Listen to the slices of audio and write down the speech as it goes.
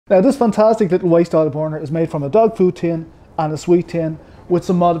Now this fantastic little waste oil burner is made from a dog food tin and a sweet tin with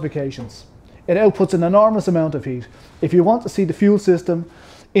some modifications. It outputs an enormous amount of heat. If you want to see the fuel system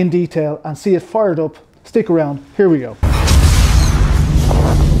in detail and see it fired up, stick around. Here we go.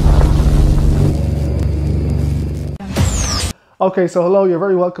 Okay, so hello, you're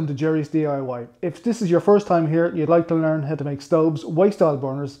very welcome to Gerry's DIY. If this is your first time here, you'd like to learn how to make stoves, waste oil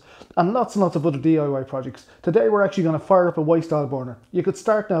burners, and lots of other DIY projects. Today we're actually going to fire up a waste oil burner. You could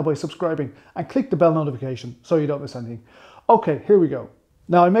start now by subscribing and click the bell notification so you don't miss anything. Okay, here we go.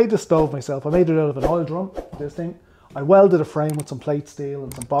 Now I made this stove myself. I made it out of an oil drum, this thing. I welded a frame with some plate steel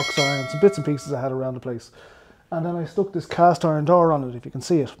and some box iron, some bits and pieces I had around the place. And then I stuck this cast iron door on it, if you can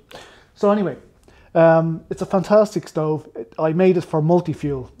see it. So anyway, it's a fantastic stove. I made it for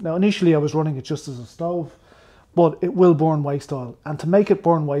multi-fuel. Now initially I was running it just as a stove, but it will burn waste oil. And to make it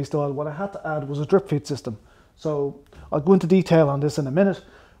burn waste oil, what I had to add was a drip feed system. So I'll go into detail on this in a minute,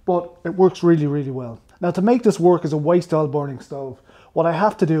 but it works really, really well. Now to make this work as a waste oil burning stove, what I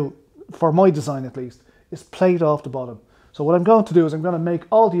have to do, for my design at least, is plate off the bottom. So what I'm going to do is I'm going to make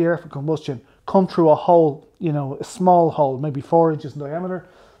all the air for combustion come through a hole, you know, a small hole, maybe 4 inches in diameter,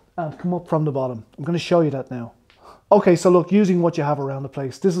 and come up from the bottom. I'm going to show you that now. Okay, so look, using what you have around the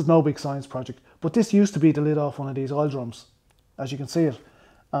place, this is no big science project, but this used to be the lid off one of these oil drums, as you can see it.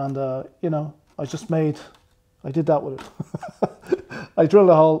 And, you know, I did that with it. I drilled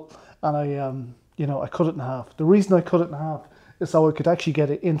a hole and you know, I cut it in half. The reason I cut it in half is so I could actually get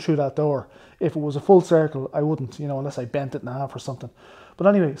it in through that door. If it was a full circle, I wouldn't, you know, unless I bent it in half or something. But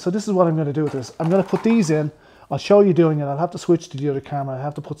anyway, so this is what I'm going to do with this. I'm going to put these in. I'll show you doing it. I'll have to switch to the other camera. I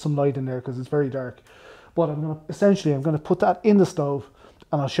have to put some light in there because it's very dark. But I'm going to put that in the stove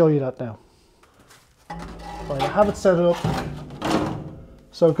and I'll show you that now. Right, I have it set up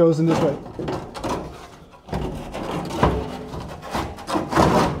so it goes in this way.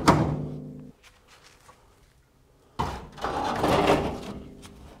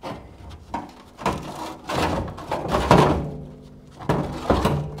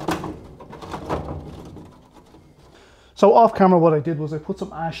 So off camera what I did was I put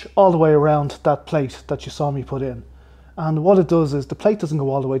some ash all the way around that plate that you saw me put in. And what it does is the plate doesn't go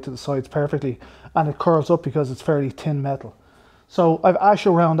all the way to the sides perfectly and it curls up because it's fairly thin metal. So I've ash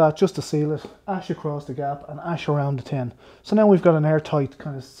around that just to seal it, ash across the gap and ash around the tin. So now we've got an airtight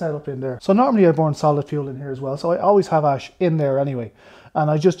kind of setup in there. So normally I burn solid fuel in here as well, so I always have ash in there anyway.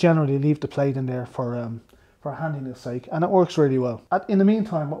 And I just generally leave the plate in there for handiness sake, and it works really well. In the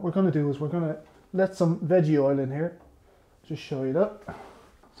meantime, what we're going to do is we're going to let some veggie oil in here. Just show you that.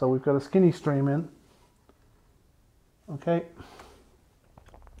 So we've got a skinny stream in. Okay.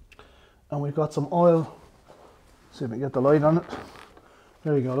 And we've got some oil. See if we can get the light on it.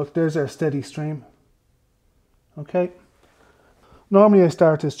 There you go. Look, there's our steady stream. Okay. Normally I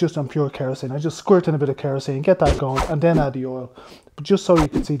start this just on pure kerosene. I just squirt in a bit of kerosene, get that going, and then add the oil. But just so you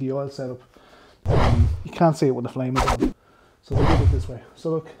can see the oil setup. You can't see it when the flame is on. So we did it this way.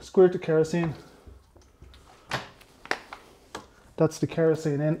 So look, squirt the kerosene. That's the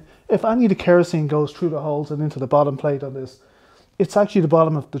kerosene in. If any of the kerosene goes through the holes and into the bottom plate on this, it's actually the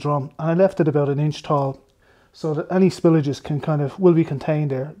bottom of the drum, and I left it about 1 inch tall so that any spillages will be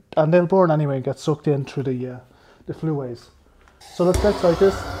contained there, and they'll burn anyway and get sucked in through the flueways. So let's try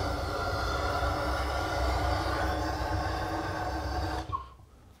this.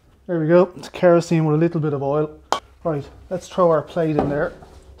 There we go. It's kerosene with a little bit of oil. Right, let's throw our plate in there,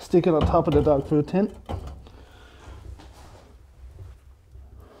 stick it on top of the dog food tin.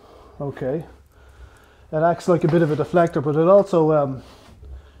 Okay, it acts like a bit of a deflector, but it also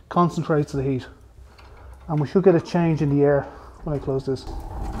concentrates the heat, and we should get a change in the air when I close this.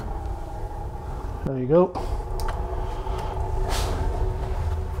 There you go.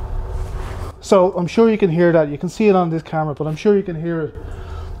 So I'm sure you can hear that. You can see it on this camera, but I'm sure you can hear it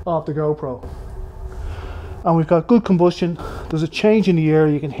off the GoPro. And we've got good combustion. There's a change in the air.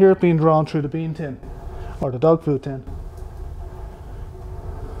 You can hear it being drawn through the bean tin or the dog food tin.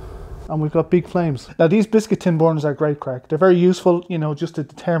 And we've got big flames. Now these biscuit tin burners are great crack. They're very useful, you know, just to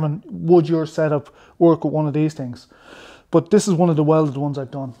determine would your setup work with one of these things. But this is one of the welded ones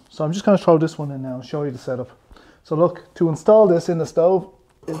I've done. So I'm just going to throw this one in now and show you the setup. So look, to install this in the stove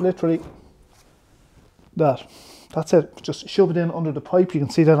is literally that. That's it. Just shove it in under the pipe. You can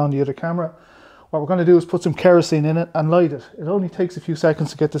see that on the other camera. What we're going to do is put some kerosene in it and light it. It only takes a few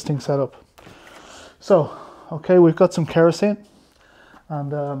seconds to get this thing set up. So, okay, we've got some kerosene.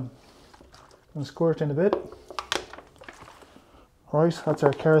 And I'm going to squirt in a bit. Right, that's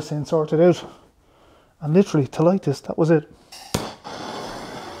our kerosene sorted out. And literally, to light this, that was it.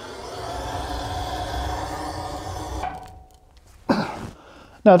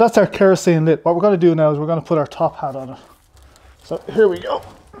 Now that's our kerosene lit. What we're going to do now is we're going to put our top hat on it. So here we go.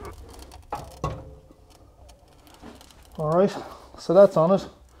 All right, so that's on it.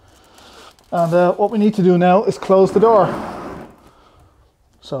 And what we need to do now is close the door.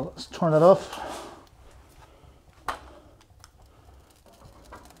 So let's turn it off.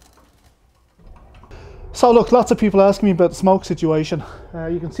 So look, lots of people ask me about the smoke situation.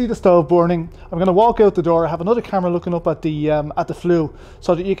 You can see the stove burning. I'm going to walk out the door. I have another camera looking up at the flue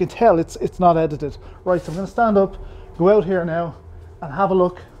so that you can tell it's not edited. Right, so I'm going to stand up, go out here now and have a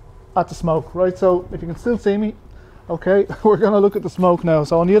look at the smoke. Right, so if you can still see me, okay, we're going to look at the smoke now.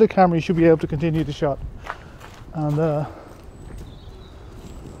 So on the other camera you should be able to continue the shot. And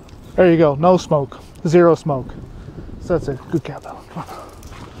there you go, no smoke, zero smoke. So that's it, good cowbell. Come on.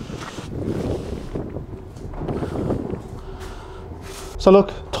 So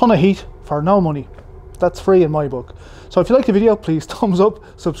look, ton of heat for no money. That's free in my book. So if you like the video, please thumbs up,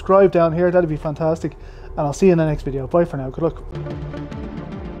 subscribe down here, that'd be fantastic. And I'll see you in the next video. Bye for now, good luck.